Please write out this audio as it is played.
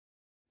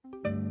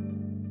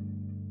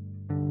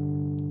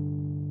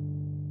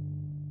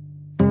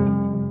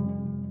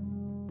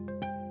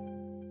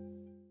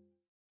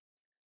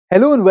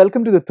Hello and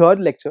welcome to the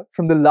third lecture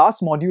from the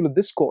last module of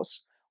this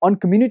course on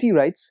community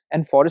rights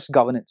and forest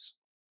governance.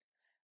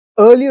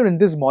 Earlier in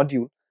this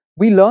module,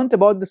 we learnt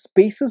about the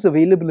spaces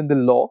available in the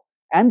law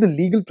and the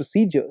legal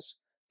procedures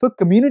for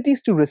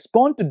communities to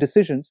respond to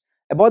decisions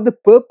about the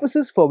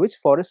purposes for which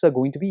forests are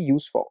going to be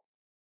used for.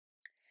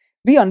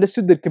 We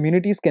understood that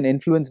communities can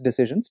influence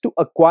decisions to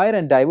acquire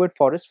and divert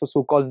forests for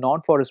so-called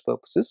non-forest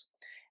purposes,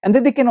 and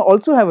that they can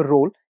also have a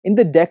role in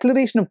the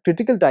declaration of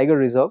critical tiger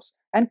reserves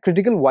and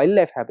critical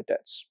wildlife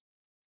habitats.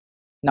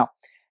 Now,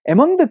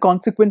 among the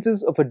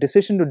consequences of a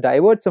decision to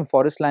divert some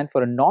forest land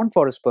for a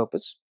non-forest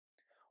purpose,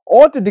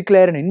 or to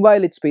declare an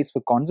inviolate space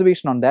for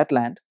conservation on that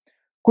land,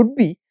 could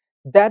be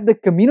that the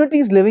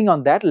communities living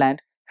on that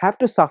land have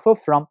to suffer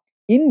from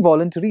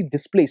involuntary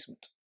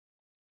displacement.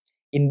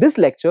 In this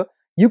lecture,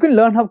 you can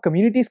learn how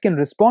communities can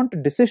respond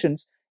to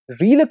decisions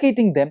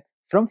relocating them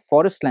from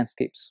forest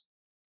landscapes.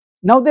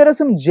 Now, there are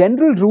some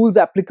general rules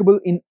applicable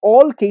in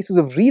all cases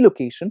of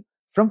relocation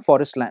from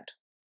forest land.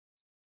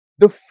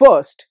 The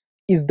first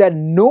is that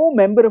no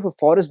member of a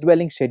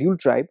forest-dwelling scheduled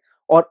tribe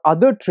or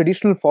other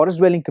traditional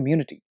forest-dwelling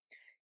community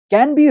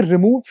can be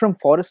removed from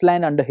forest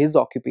land under his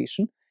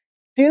occupation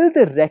till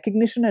the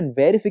recognition and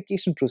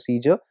verification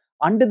procedure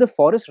under the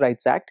Forest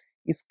Rights Act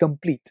is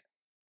complete.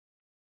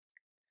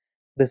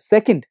 The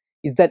second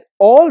is that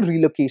all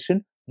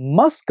relocation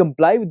must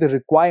comply with the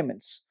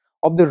requirements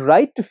of the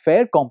Right to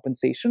Fair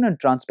Compensation and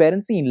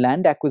Transparency in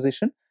Land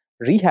Acquisition,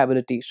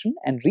 Rehabilitation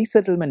and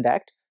Resettlement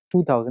Act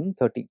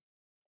 2013.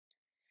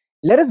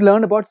 Let us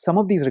learn about some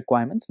of these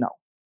requirements now.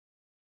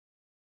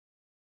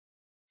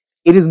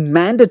 It is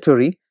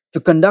mandatory to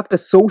conduct a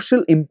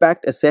Social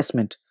Impact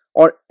Assessment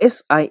or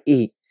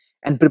SIA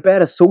and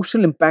prepare a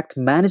Social Impact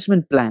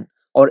Management Plan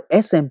or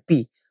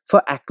SMP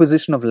for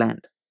acquisition of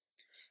land.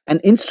 An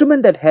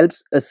instrument that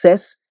helps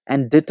assess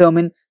and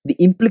determine the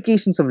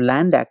implications of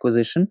land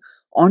acquisition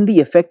on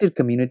the affected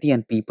community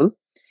and people,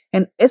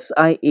 and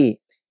SIA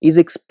is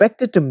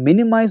expected to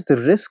minimize the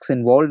risks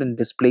involved in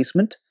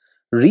displacement,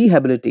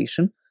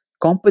 rehabilitation,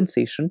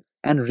 compensation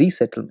and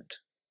resettlement.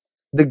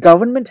 The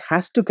government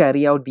has to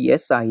carry out the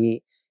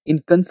SIA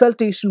in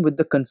consultation with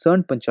the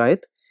concerned panchayat,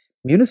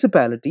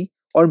 municipality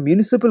or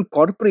municipal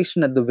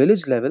corporation at the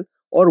village level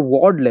or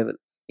ward level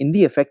in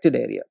the affected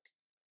area.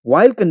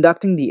 While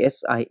conducting the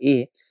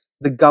SIA,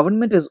 the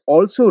government is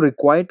also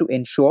required to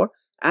ensure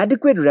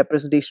adequate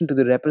representation to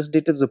the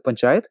representatives of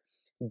panchayat,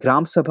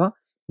 gram sabha,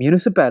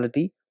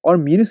 municipality or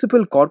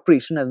municipal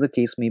corporation as the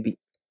case may be.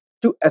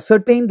 To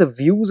ascertain the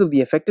views of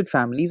the affected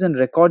families and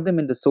record them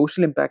in the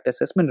Social Impact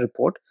Assessment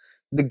Report,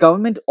 the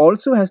government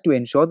also has to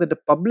ensure that a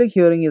public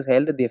hearing is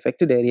held at the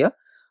affected area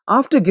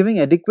after giving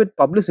adequate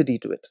publicity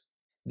to it.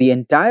 The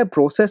entire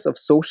process of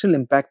social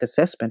impact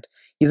assessment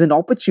is an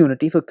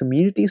opportunity for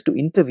communities to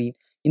intervene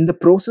in the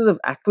process of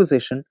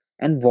acquisition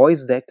and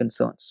voice their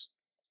concerns.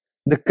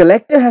 The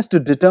collector has to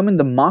determine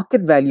the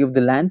market value of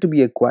the land to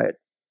be acquired,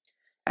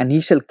 and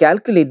he shall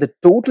calculate the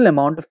total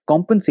amount of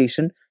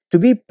compensation to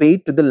be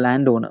paid to the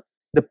landowner.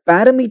 The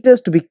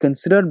parameters to be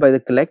considered by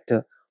the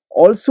collector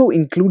also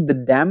include the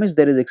damage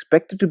that is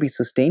expected to be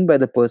sustained by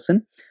the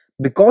person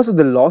because of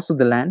the loss of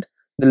the land,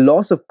 the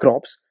loss of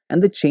crops,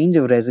 and the change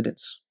of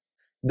residence.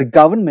 The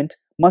government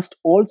must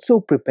also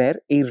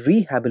prepare a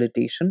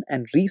rehabilitation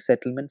and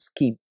resettlement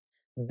scheme.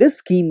 This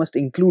scheme must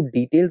include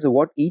details of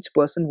what each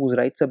person whose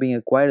rights are being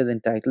acquired is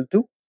entitled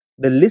to,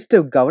 the list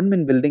of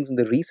government buildings in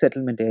the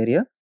resettlement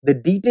area, the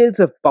details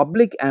of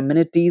public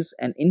amenities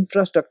and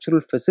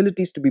infrastructural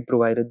facilities to be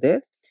provided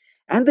there,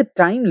 and the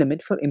time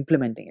limit for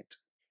implementing it.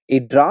 A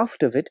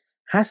draft of it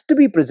has to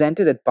be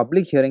presented at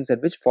public hearings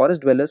at which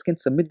forest dwellers can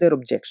submit their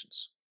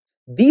objections.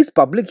 These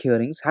public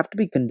hearings have to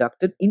be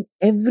conducted in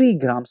every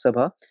gram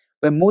sabha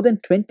where more than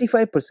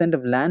 25%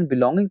 of land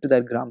belonging to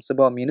that gram sabha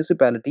or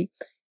municipality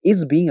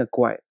is being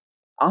acquired.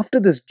 After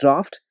this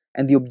draft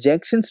and the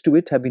objections to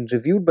it have been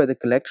reviewed by the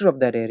collector of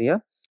that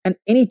area and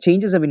any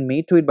changes have been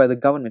made to it by the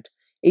government,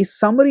 a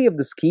summary of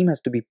the scheme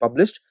has to be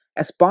published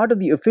as part of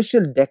the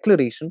official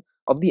declaration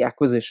of the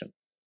acquisition.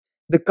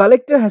 The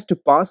collector has to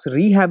pass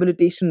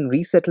rehabilitation and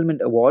resettlement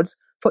awards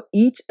for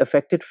each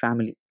affected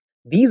family.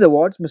 These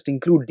awards must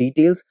include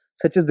details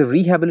such as the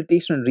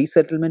rehabilitation and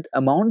resettlement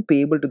amount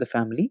payable to the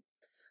family,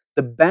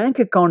 the bank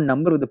account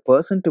number of the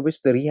person to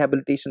which the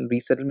rehabilitation and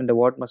resettlement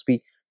award must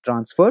be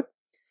transferred,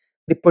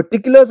 the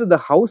particulars of the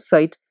house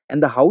site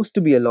and the house to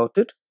be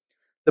allotted,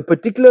 the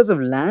particulars of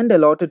land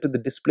allotted to the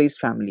displaced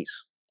families.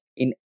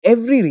 In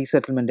every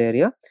resettlement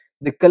area,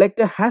 the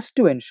collector has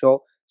to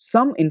ensure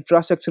some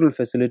infrastructural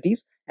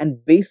facilities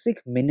and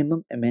basic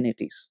minimum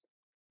amenities.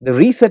 The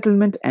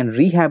resettlement and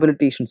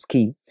rehabilitation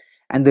scheme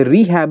and the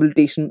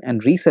rehabilitation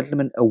and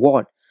resettlement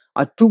award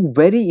are two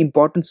very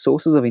important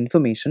sources of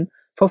information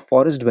for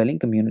forest dwelling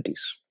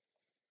communities.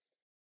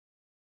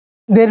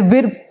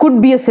 There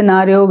could be a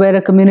scenario where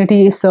a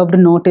community is served a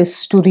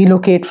notice to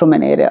relocate from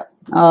an area.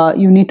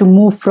 You need to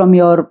move from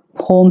your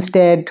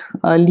homestead,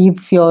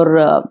 leave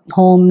your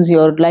homes,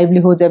 your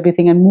livelihoods,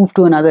 everything, and move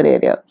to another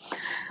area.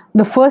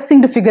 the first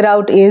thing to figure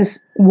out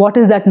is what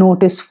is that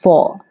notice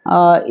for.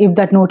 If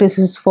that notice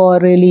is for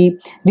really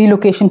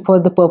relocation for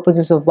the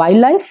purposes of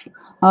wildlife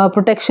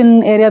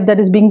protection area that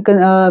is being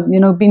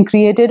being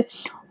created,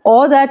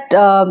 or that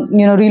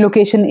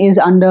relocation is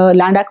under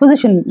land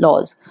acquisition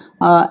laws.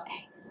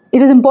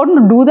 It is important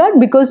to do that,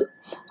 because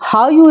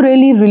how you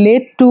really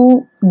relate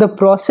to the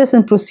process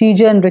and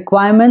procedure and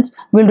requirements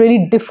will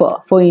really differ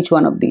for each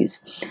one of these.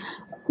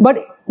 But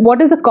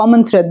what is the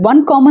common thread?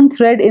 One common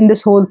thread in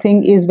this whole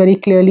thing is very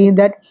clearly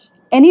that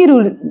any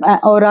rule,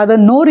 or rather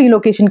no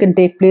relocation can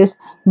take place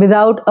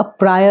without a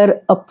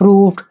prior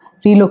approved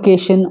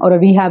relocation or a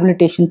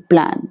rehabilitation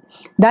plan.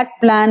 That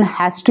plan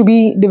has to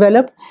be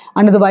developed.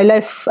 Under the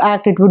Wildlife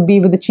Act, it would be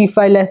with the Chief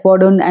Wildlife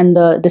Warden and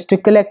the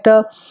District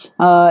Collector.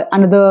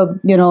 Under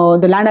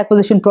the land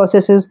acquisition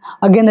processes,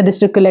 again the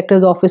District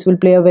Collector's office will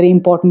play a very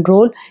important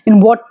role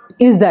in what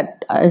is that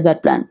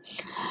plan.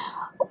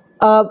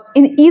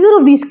 In either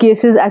of these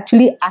cases,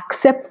 actually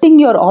accepting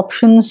your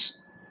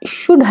options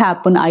should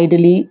happen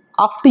ideally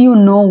after you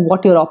know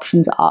what your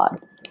options are.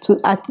 So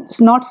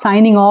it's not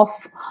signing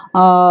off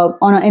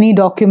on any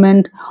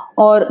document,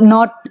 or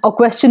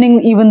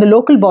questioning even the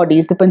local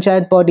bodies, the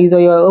panchayat bodies or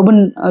your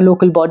urban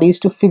local bodies,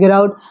 to figure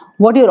out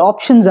what your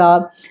options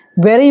are.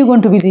 Where are you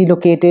going to be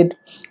relocated?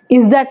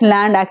 Is that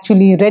land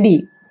actually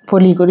ready for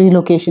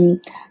relocation?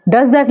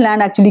 Does that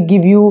land actually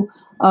give you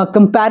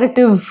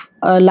comparative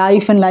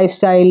life and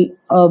lifestyle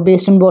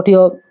based on what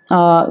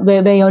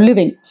where you're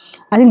living?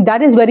 I think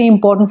that is very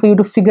important for you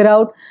to figure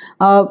out.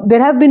 There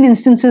have been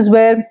instances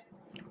where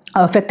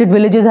affected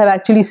villages have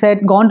actually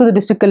gone to the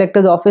district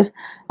collector's office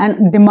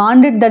and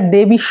demanded that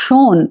they be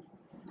shown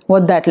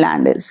what that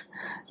land is.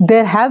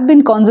 There have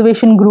been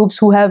conservation groups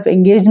who have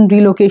engaged in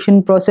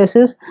relocation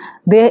processes.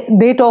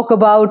 They talk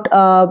about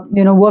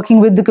working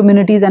with the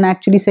communities and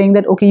actually saying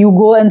that, okay, you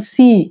go and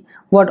see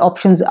what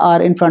options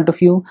are in front of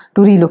you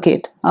to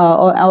relocate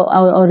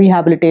or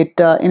rehabilitate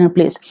in a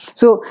place.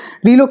 So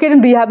relocate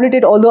and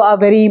rehabilitate, although are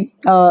very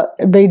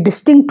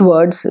distinct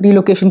words.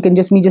 Relocation can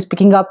just mean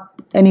picking up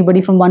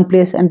anybody from one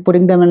place and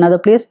putting them in another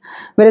place,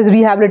 whereas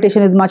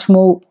rehabilitation is much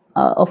more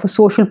of a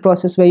social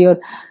process where you're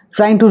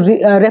trying to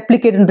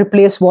replicate and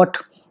replace what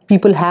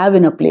people have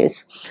in a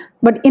place.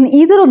 But in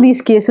either of these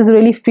cases,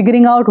 really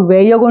figuring out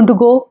where you're going to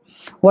go,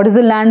 what is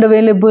the land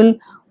available,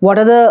 what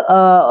are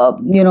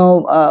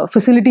the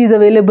facilities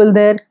available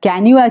there,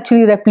 can you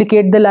actually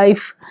replicate the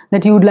life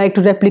that you would like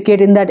to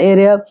replicate in that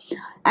area,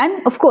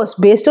 and of course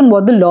based on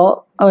what the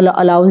law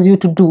allows you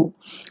to do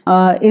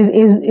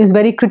is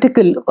very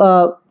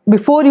critical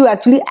before you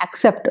actually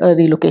accept a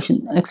relocation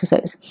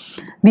exercise.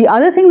 The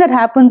other thing that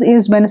happens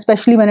is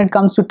especially when it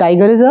comes to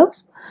tiger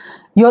reserves,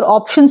 your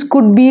options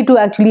could be to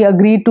actually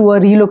agree to a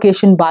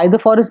relocation by the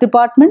forest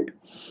department,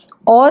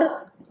 or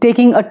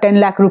taking a 10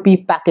 lakh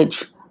rupee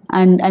package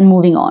and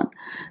moving on.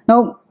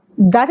 Now,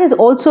 that is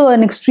also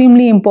an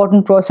extremely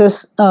important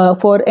process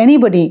for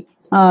anybody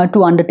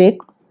to undertake,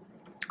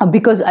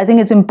 because I think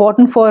it's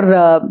important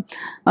for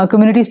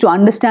communities to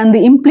understand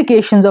the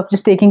implications of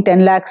just taking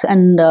 10 lakhs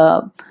and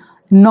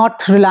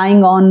not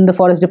relying on the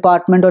forest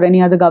department or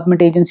any other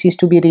government agencies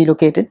to be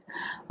relocated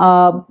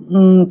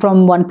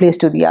from one place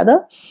to the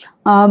other.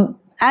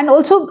 And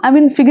also, I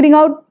mean, figuring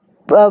out,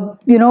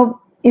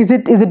 is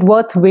it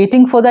worth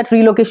waiting for that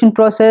relocation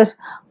process,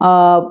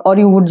 or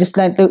you would just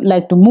like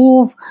to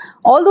move?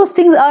 All those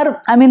things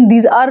are,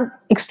 these are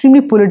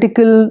extremely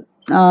political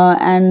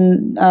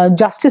and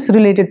justice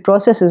related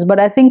processes. But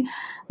I think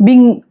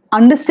being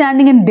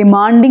understanding and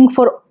demanding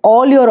for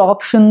all your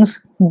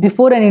options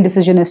before any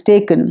decision is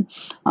taken,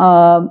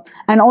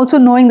 and also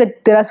knowing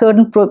that there are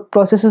certain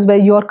processes where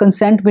your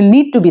consent will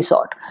need to be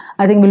sought,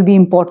 I think will be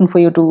important for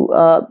you to.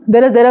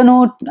 There are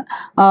no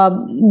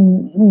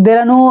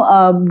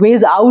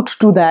ways out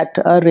to that.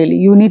 Really,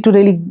 you need to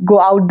really go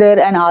out there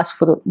and ask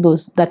for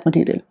that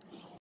material.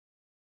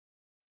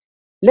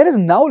 Let us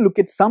now look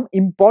at some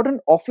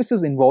important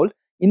offices involved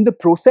in the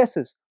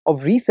processes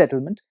of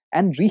resettlement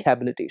and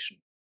rehabilitation.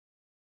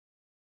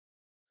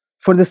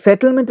 For the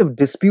settlement of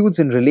disputes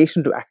in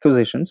relation to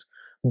acquisitions,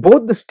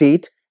 both the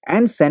state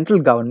and central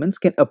governments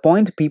can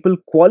appoint people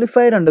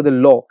qualified under the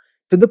law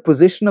to the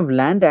position of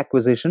land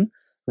acquisition,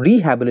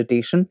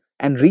 rehabilitation,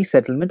 and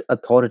resettlement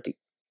authority.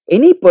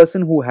 Any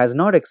person who has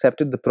not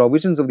accepted the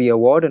provisions of the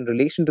award in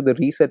relation to the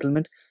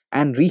resettlement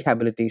and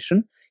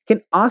rehabilitation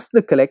can ask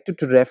the collector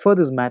to refer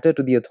this matter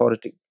to the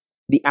authority.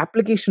 The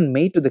application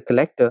made to the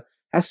collector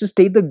has to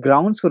state the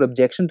grounds for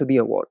objection to the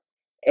award.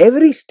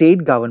 Every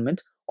state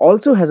government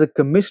also has a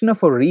commissioner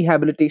for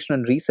rehabilitation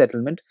and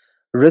resettlement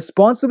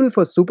responsible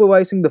for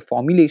supervising the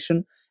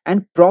formulation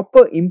and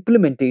proper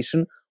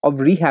implementation of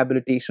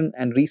rehabilitation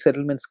and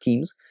resettlement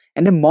schemes,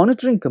 and a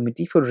monitoring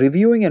committee for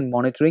reviewing and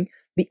monitoring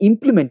the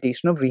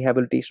implementation of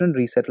rehabilitation and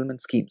resettlement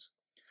schemes.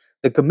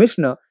 The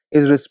commissioner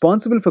is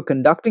responsible for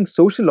conducting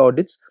social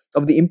audits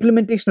of the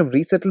implementation of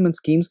resettlement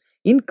schemes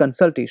in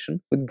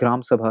consultation with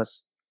Gram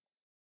Sabhas.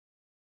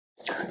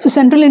 So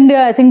central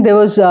India, I think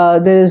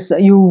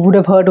you would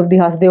have heard of the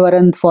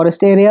Hasdevaran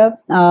forest area.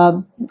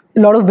 A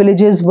lot of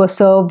villages were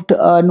served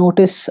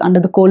notice under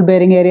the Coal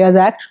Bearing Areas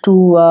Act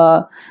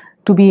to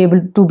be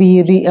able to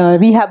be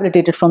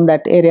rehabilitated from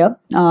that area.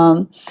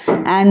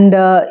 And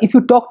if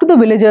you talk to the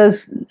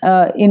villagers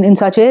in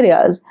such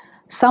areas,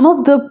 some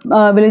of the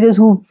villagers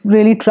who've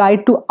really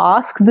tried to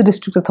ask the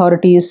district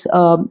authorities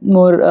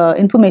more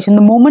information,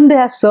 the moment they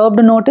have served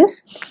a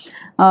notice,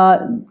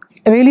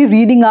 really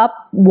reading up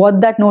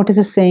what that notice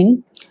is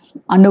saying,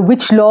 under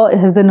which law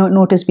has the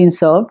notice been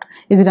served.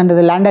 Is it under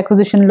the land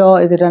acquisition law?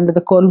 Is it under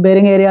the coal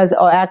bearing areas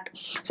or act?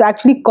 So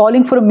actually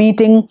calling for a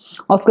meeting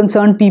of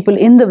concerned people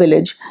in the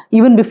village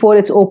even before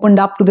it's opened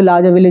up to the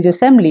larger village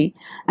assembly,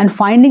 and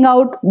finding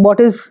out what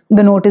is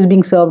the notice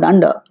being served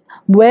under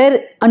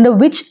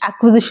which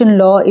acquisition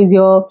law is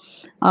your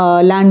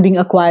land being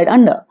acquired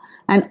under.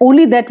 And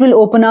only that will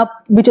open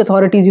up which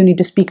authorities you need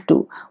to speak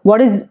to. What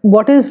is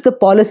the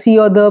policy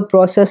or the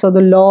process or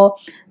the law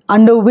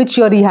under which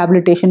your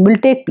rehabilitation will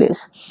take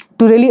place,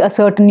 to really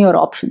ascertain your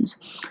options.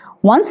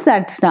 Once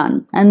that's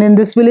done, and in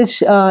this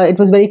village it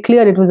was very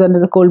clear it was under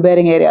the Coal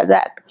Bearing Areas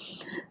Act,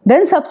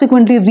 then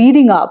subsequently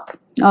reading up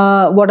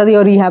what are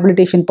your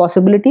rehabilitation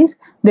possibilities.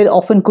 There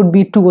often could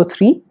be 2 or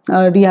 3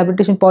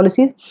 rehabilitation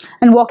policies,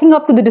 and walking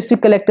up to the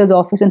district collector's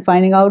office and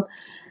finding out,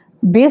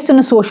 based on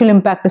a social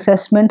impact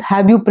assessment,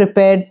 have you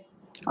prepared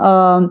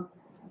an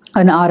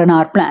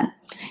R&R plan?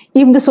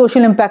 If the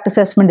social impact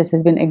assessment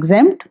has been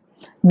exempt,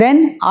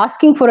 then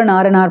asking for an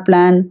R&R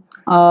plan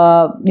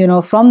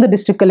from the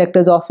district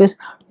collector's office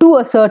to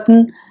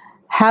ascertain,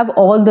 have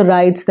all the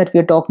rights that we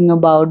are talking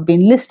about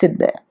been listed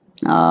there.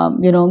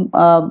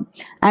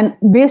 And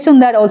based on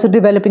that, also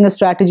developing a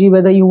strategy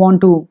whether you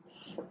want to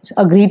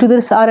agree to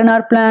this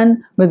R&R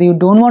plan, whether you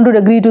don't want to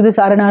agree to this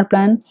R&R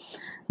plan.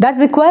 That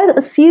requires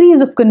a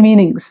series of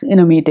convenings in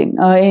a meeting,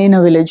 in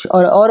a village,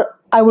 or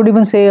I would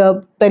even say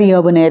a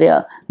peri-urban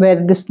area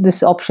where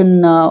this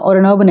option, or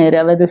an urban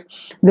area where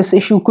this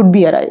issue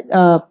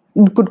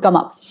could come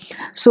up.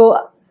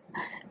 So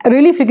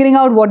really figuring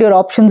out what your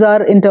options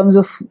are in terms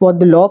of what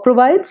the law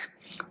provides,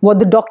 what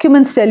the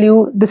documents tell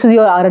you, this is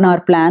your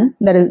R&R plan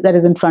that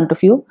is in front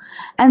of you,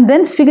 and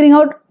then figuring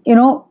out,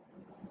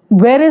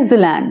 where is the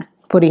land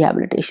for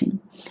rehabilitation.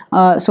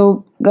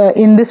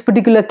 In this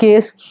particular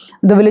case,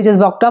 the villagers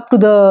walked up to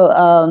the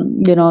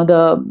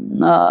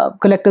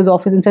collector's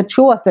office and said,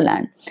 show us the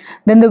land.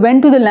 Then they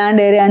went to the land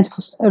area and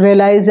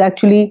realized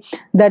actually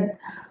that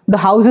the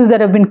houses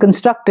that have been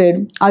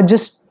constructed are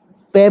just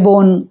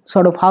bare-bone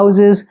sort of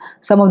houses.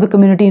 Some of the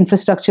community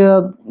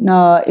infrastructure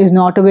is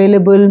not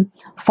available.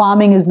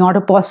 Farming is not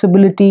a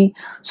possibility.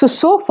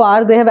 So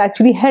far they have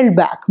actually held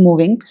back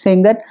moving,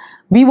 saying that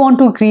we want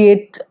to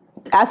create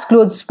as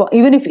close,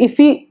 even if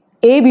we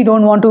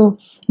don't want to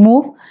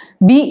move,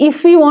 B, if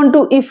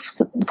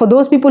for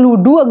those people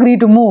who do agree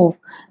to move,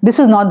 this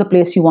is not the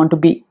place you want to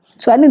be.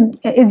 So I think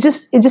it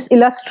just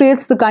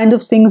illustrates the kind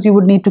of things you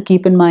would need to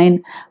keep in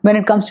mind when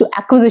it comes to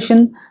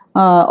acquisition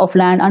of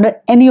land under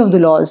any of the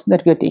laws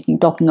that we are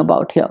talking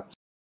about here.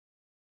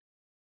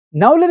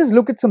 Now let us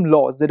look at some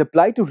laws that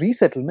apply to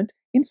resettlement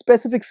in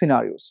specific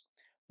scenarios.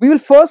 We will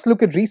first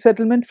look at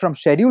resettlement from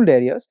scheduled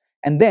areas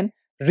and then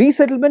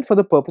resettlement for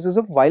the purposes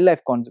of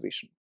wildlife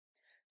conservation.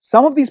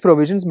 Some of these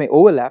provisions may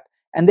overlap,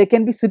 and there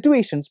can be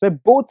situations where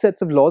both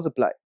sets of laws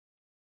apply.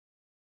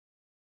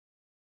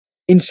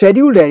 In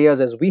scheduled areas,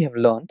 as we have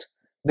learnt,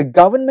 the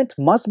government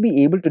must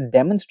be able to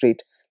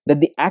demonstrate that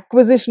the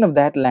acquisition of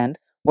that land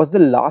was the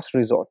last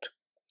resort.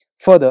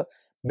 Further,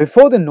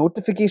 before the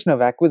notification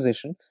of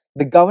acquisition,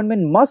 the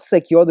government must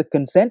secure the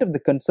consent of the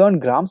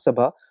concerned Gram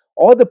Sabha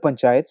or the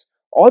panchayats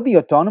or the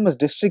autonomous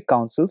district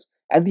councils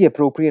at the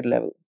appropriate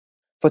level.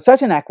 For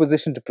such an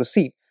acquisition to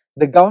proceed,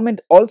 the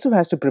government also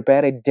has to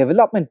prepare a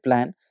development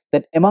plan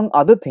that, among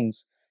other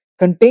things,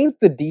 contains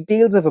the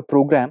details of a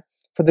program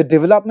for the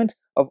development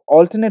of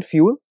alternate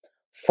fuel,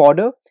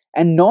 fodder,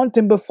 and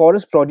non-timber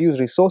forest produce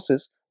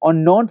resources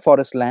on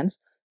non-forest lands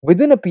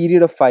within a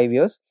period of 5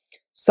 years,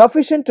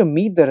 sufficient to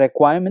meet the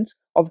requirements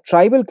of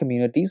tribal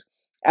communities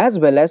as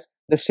well as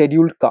the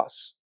scheduled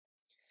castes.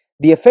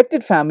 The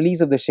affected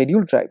families of the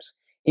scheduled tribes,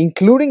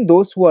 including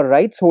those who are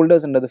rights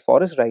holders under the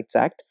Forest Rights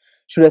Act,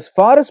 should as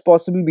far as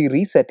possible be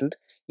resettled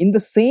in the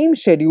same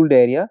scheduled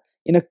area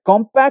in a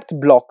compact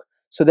block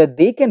so that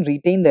they can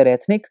retain their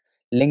ethnic,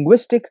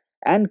 linguistic,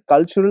 and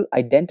cultural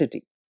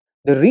identity.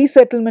 The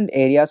resettlement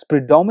areas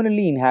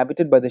predominantly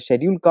inhabited by the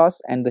scheduled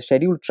castes and the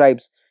scheduled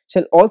tribes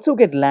shall also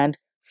get land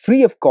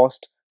free of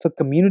cost for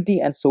community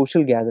and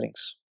social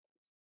gatherings.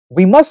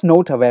 We must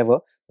note, however,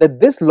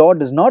 that this law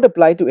does not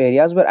apply to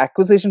areas where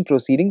acquisition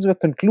proceedings were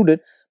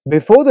concluded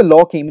before the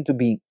law came into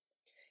being.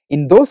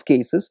 In those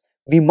cases,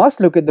 we must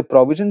look at the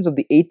provisions of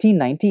the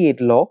 1898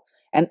 law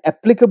and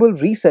applicable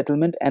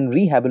resettlement and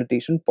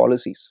rehabilitation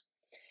policies.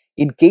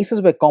 In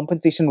cases where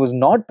compensation was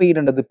not paid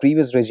under the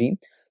previous regime,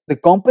 the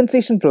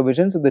compensation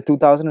provisions of the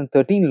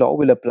 2013 law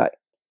will apply.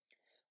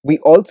 We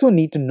also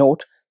need to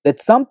note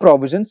that some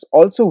provisions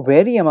also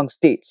vary among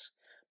states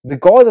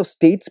because of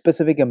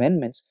state-specific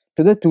amendments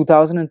to the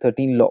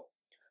 2013 law.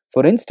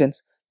 For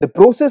instance, the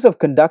process of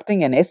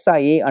conducting an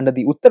SIA under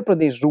the Uttar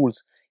Pradesh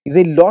rules is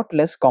a lot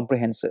less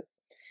comprehensive.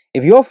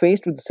 If you are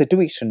faced with a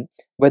situation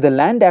where the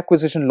land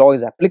acquisition law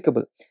is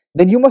applicable,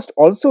 then you must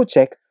also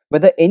check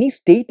whether any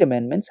state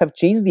amendments have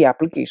changed the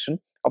application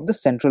of the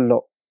central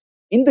law.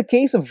 In the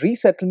case of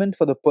resettlement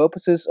for the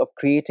purposes of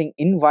creating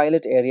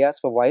inviolate areas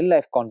for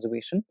wildlife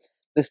conservation,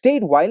 the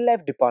state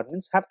wildlife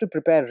departments have to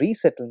prepare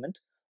resettlement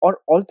or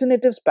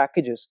alternatives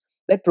packages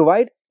that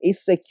provide a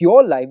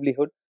secure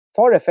livelihood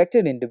for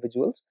affected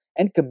individuals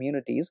and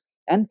communities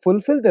and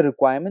fulfill the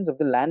requirements of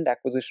the land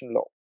acquisition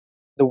law.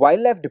 The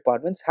wildlife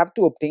departments have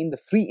to obtain the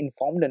free,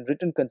 informed, and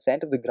written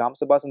consent of the Gram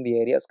Sabhas in the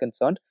areas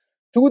concerned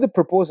to the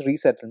proposed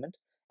resettlement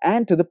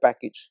and to the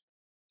package.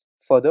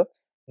 Further,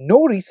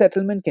 no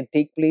resettlement can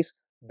take place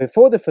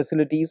before the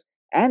facilities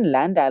and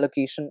land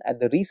allocation at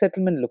the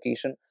resettlement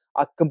location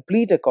are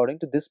complete according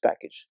to this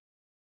package.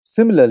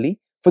 Similarly,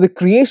 for the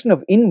creation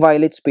of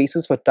inviolate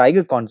spaces for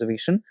tiger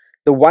conservation,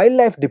 the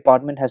Wildlife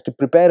Department has to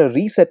prepare a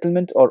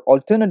resettlement or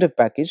alternative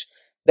package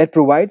that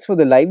provides for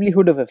the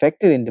livelihood of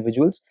affected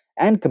individuals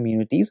and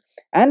communities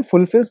and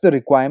fulfills the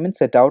requirements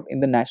set out in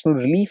the National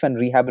Relief and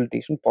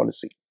Rehabilitation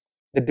Policy.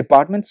 The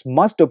departments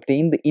must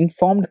obtain the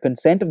informed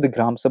consent of the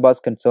Gram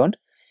Sabhas concerned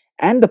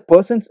and the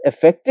persons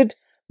affected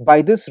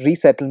by this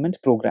resettlement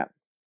program.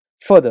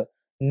 Further,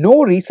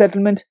 no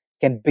resettlement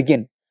can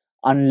begin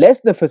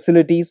unless the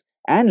facilities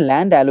and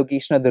land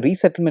allocation at the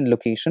resettlement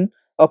location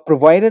are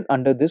provided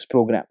under this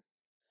program.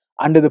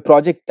 Under the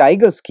Project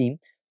Tiger scheme,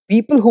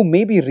 people who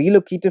may be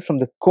relocated from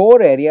the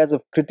core areas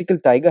of critical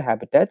tiger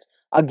habitats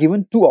are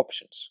given two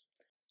options.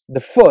 The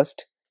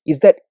first is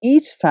that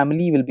each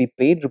family will be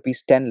paid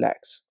rupees 10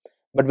 lakhs,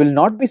 but will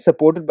not be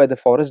supported by the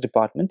Forest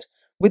Department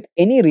with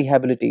any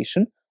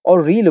rehabilitation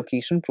or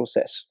relocation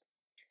process.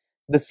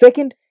 The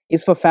second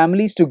is for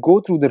families to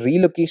go through the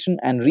relocation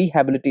and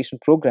rehabilitation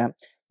program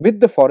with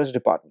the Forest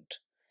Department.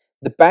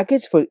 The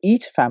package for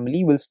each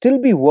family will still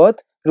be worth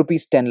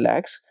rupees 10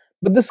 lakhs,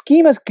 but the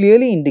scheme has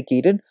clearly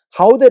indicated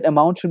how that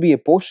amount should be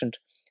apportioned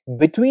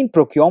between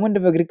procurement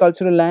of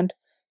agricultural land,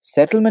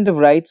 settlement of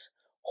rights,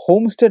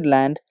 homestead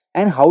land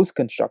and house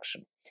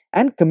construction,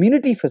 and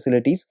community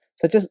facilities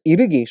such as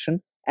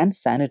irrigation and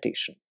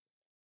sanitation.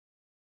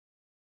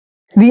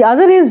 The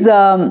other is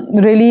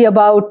really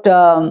about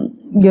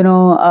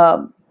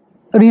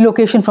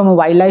relocation from a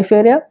wildlife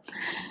area.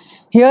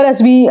 Here,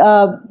 as we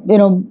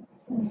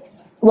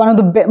one of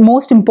the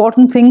most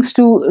important things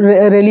to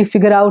really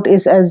figure out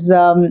is, as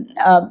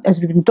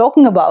we've been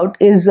talking about,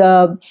 is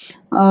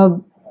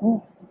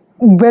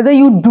whether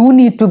you do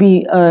need to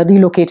be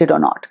relocated or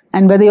not,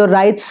 and whether your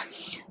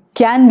rights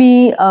can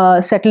be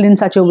settled in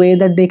such a way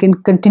that they can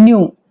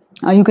continue.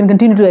 You can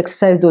continue to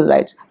exercise those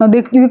rights. Now,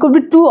 there could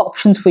be two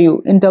options for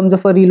you in terms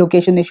of a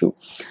relocation issue.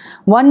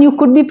 One, you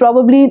could be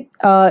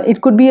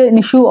it could be an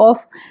issue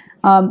of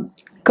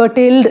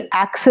curtailed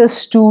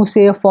access to,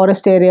 say, a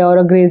forest area or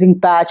a grazing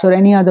patch or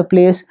any other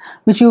place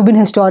which you've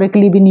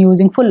historically been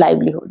using for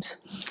livelihoods.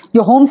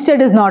 Your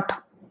homestead is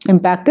not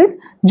impacted,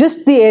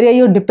 just the area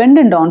you're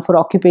dependent on for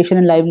occupation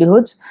and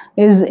livelihoods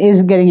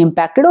is getting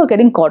impacted or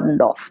getting cordoned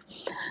off.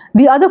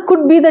 The other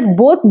could be that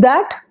both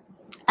that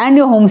and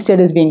your homestead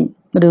is being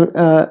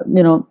relocated.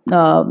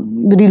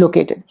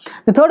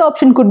 The third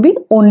option could be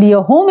only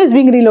your home is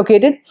being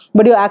relocated,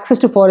 but your access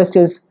to forest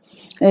is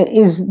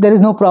there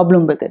is no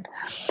problem with it.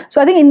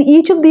 So I think in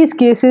each of these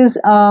cases,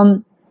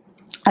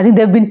 I think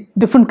there have been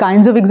different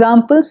kinds of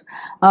examples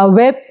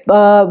where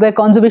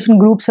conservation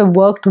groups have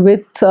worked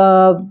with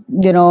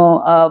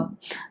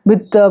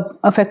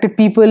affected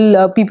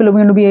people. People are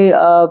going to be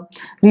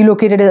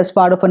relocated as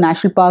part of a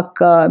national park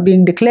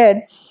being declared.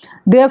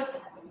 They have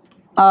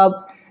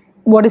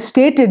what is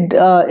stated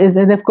is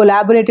that they've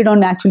collaborated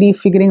on actually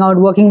figuring out,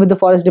 working with the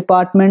forest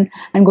department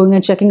and going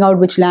and checking out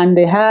which land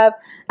they have,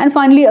 and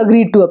finally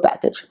agreed to a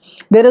package.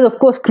 There is, of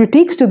course,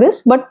 critiques to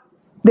this, but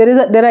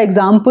there are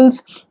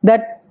examples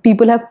that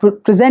people have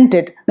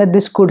presented that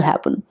this could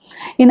happen.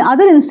 In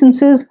other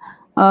instances,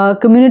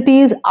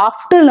 communities,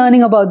 after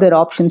learning about their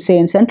options, say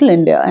in central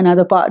India and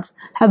other parts,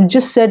 have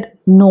just said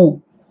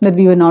no, that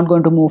we were not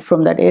going to move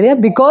from that area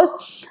because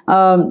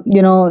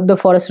the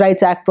Forest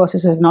Rights Act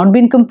process has not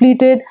been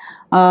completed.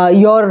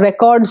 Your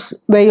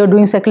records where you're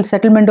doing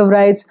settlement of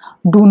rights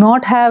do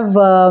not have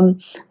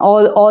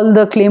all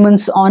the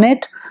claimants on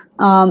it,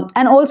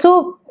 and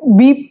also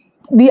we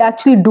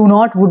actually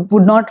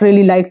would not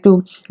really like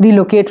to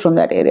relocate from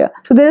that area.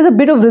 So there is a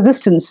bit of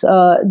resistance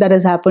that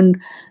has happened,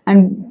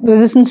 and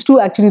resistance to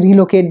actually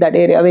relocate that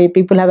area, where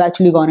people have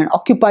actually gone and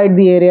occupied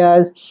the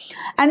areas.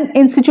 And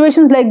in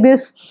situations like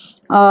this,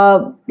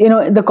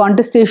 the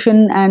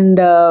contestation and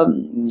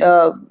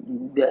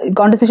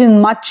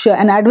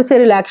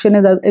adversarial action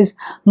is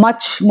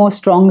much more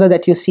stronger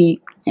that you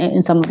see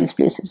in some of these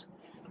places.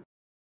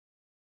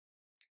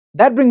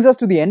 That brings us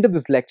to the end of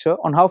this lecture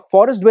on how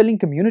forest-dwelling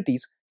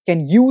communities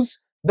can use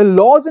the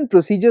laws and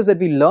procedures that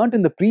we learned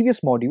in the previous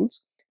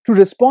modules to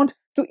respond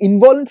to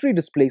involuntary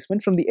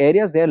displacement from the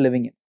areas they are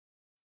living in.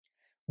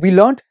 We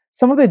learned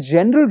some of the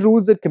general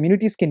rules that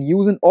communities can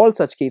use in all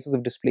such cases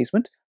of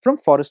displacement from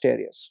forest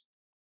areas.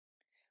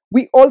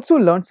 We also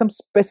learned some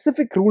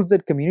specific rules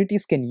that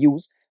communities can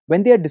use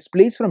when they are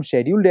displaced from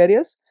scheduled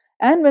areas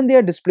and when they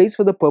are displaced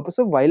for the purpose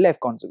of wildlife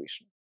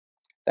conservation.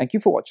 Thank you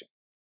for watching.